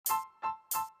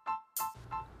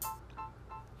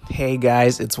Hey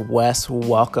guys, it's Wes.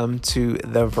 Welcome to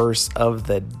the verse of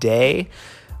the day.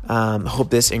 Hope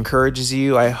this encourages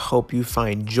you. I hope you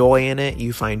find joy in it.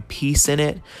 You find peace in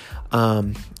it.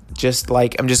 I'm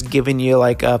just giving you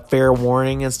like a fair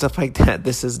warning and stuff like that.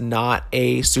 This is not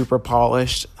a super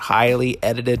polished, highly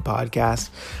edited podcast.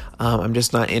 I'm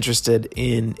just not interested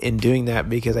in doing that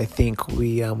because I think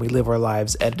we live our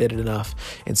lives edited enough.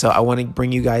 And so I want to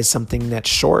bring you guys something that's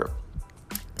short,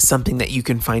 something that you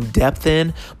can find depth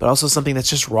in, but also something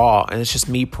that's just raw, and it's just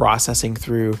me processing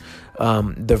through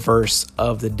the verse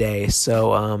of the day.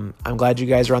 So I'm glad you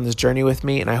guys are on this journey with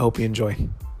me, and I hope you enjoy.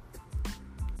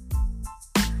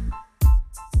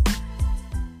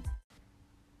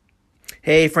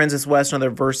 Hey friends, it's Wes, another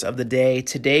verse of the day.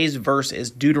 Today's verse is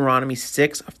Deuteronomy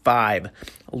 6:5.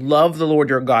 Love the Lord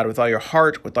your God with all your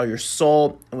heart, with all your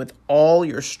soul, and with all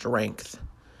your strength.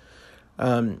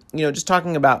 Just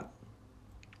talking about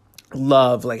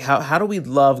love, like how do we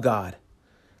love God?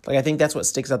 Like, I think that's what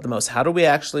sticks out the most. How do we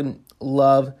actually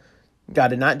love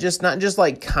God? And not just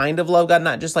like kind of love God,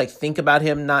 not just like think about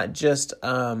him, not just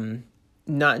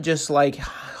like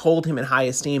hold him in high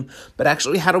esteem, but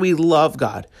actually how do we love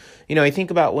God? I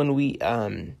think about when we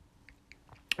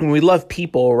love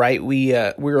people, right?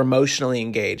 We're emotionally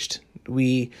engaged.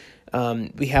 We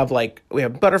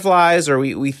have butterflies, or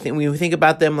we think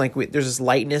about them, like there's this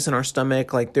lightness in our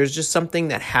stomach. Like there's just something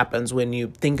that happens when you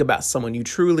think about someone you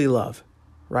truly love,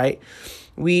 right?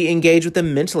 We engage with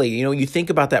them mentally. You think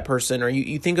about that person, or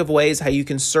you think of ways how you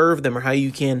can serve them, or how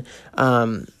you can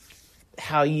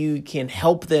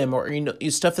help them, or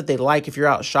stuff that they like. If you're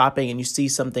out shopping and you see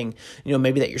something,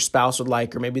 maybe that your spouse would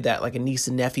like, or maybe that like a niece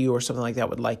and nephew or something like that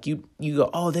would like, you go,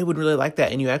 oh, they would really like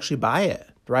that, and you actually buy it.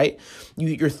 Right?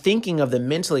 You're thinking of them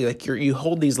mentally, like you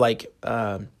hold these like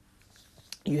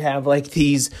you have like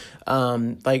these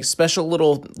like special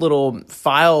little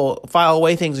file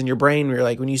away things in your brain where you're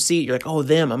like, when you see it, you're like, oh,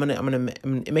 them,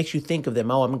 it makes you think of them.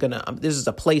 Oh, this is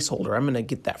a placeholder. I'm gonna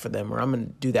get that for them, or I'm gonna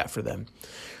do that for them.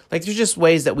 Like there's just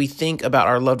ways that we think about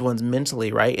our loved ones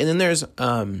mentally, right? And then there's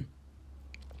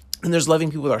loving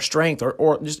people with our strength,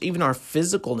 or just even our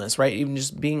physicalness, right? Even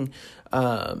just being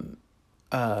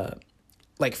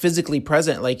like physically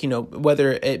present, like,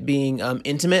 whether it being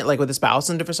intimate, like with a spouse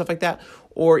and different stuff like that,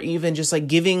 or even just like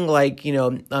giving like,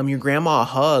 your grandma a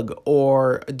hug,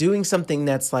 or doing something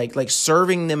that's like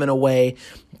serving them in a way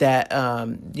that,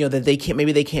 that they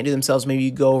can't do themselves. Maybe you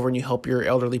go over and you help your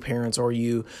elderly parents, or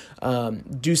you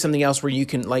do something else where you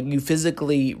can you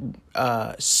physically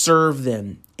serve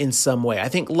them in some way. I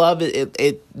think love,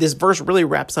 this verse really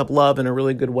wraps up love in a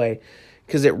really good way,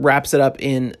 because it wraps it up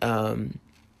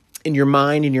in your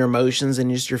mind and your emotions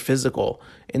and just your physical,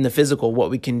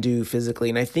 what we can do physically.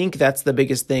 And I think that's the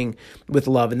biggest thing with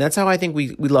love. And that's how I think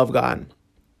we love God.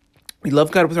 We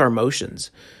love God with our emotions.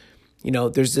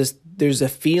 There's a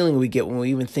feeling we get when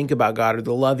we even think about God, or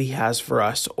the love he has for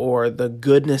us, or the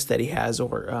goodness that he has,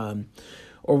 or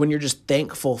when you're just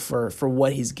thankful for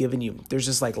what he's given you. There's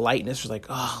this like lightness. You're like,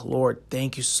 oh, Lord,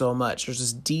 thank you so much. There's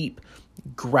this deep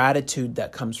gratitude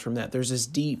that comes from that. There's this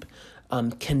deep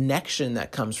connection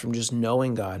that comes from just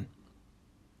knowing God.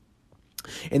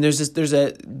 And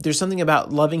there's something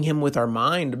about loving him with our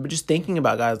mind, but just thinking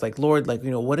about God is like, Lord,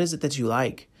 what is it that you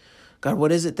like? God,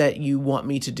 what is it that you want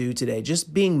me to do today?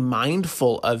 Just being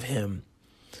mindful of him.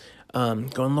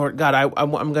 Going, Lord God,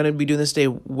 I'm going to be doing this today.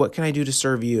 What can I do to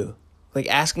serve you? Like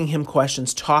asking him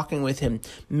questions, talking with him,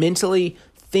 mentally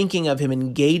thinking of him,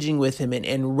 engaging with him,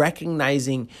 and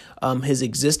recognizing his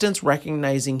existence,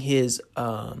 recognizing his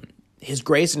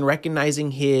grace, and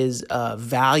recognizing his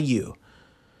value.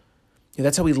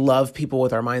 That's how we love people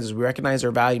with our minds, is we recognize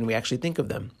their value and we actually think of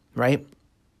them, right?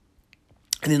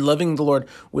 And then loving the Lord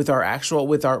with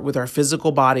our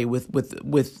physical body,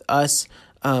 with us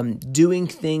doing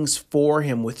things for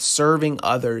him, with serving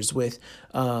others, with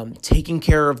taking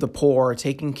care of the poor,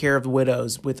 taking care of the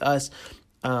widows, with us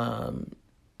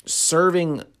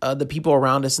serving the people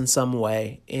around us in some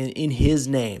way in his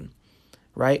name.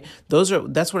 Right? That's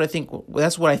what I think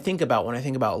about when I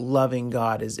think about loving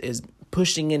God, is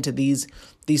pushing into these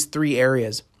three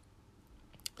areas.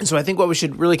 And so I think what we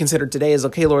should really consider today is,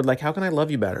 okay, Lord, how can I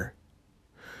love you better?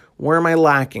 Where am I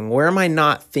lacking? Where am I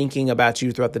not thinking about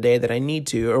you throughout the day that I need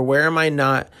to? Or where am I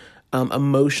not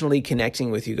emotionally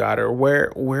connecting with you, God? Or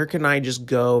where can I just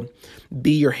go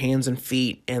be your hands and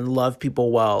feet and love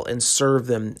people well and serve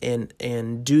them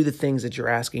and do the things that you're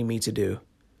asking me to do?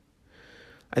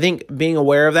 I think being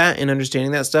aware of that and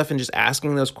understanding that stuff and just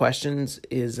asking those questions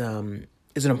is an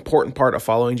important part of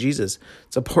following Jesus.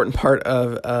 It's an important part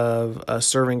of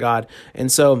serving God. And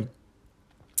so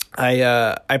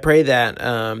I pray that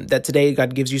that today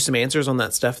God gives you some answers on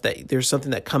that stuff, that there's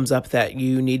something that comes up that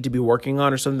you need to be working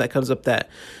on, or something that comes up that,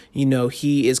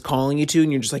 he is calling you to,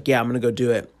 and you're just like, yeah, I'm going to go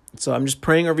do it. So I'm just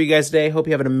praying over you guys today. Hope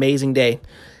you have an amazing day.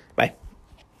 Bye.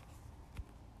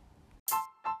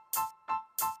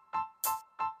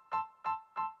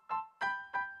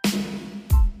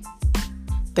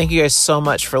 Thank you guys so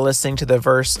much for listening to the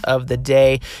verse of the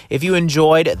day. If you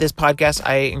enjoyed this podcast,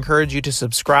 I encourage you to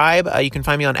subscribe. You can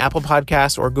find me on Apple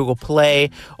Podcasts or Google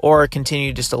Play, or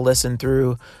continue just to listen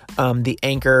through the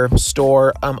Anchor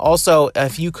store. Also,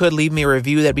 if you could leave me a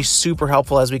review, that'd be super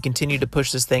helpful as we continue to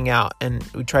push this thing out. And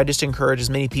we try just to encourage as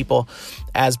many people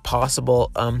as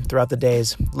possible throughout the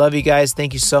days. Love you guys.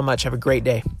 Thank you so much. Have a great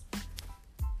day.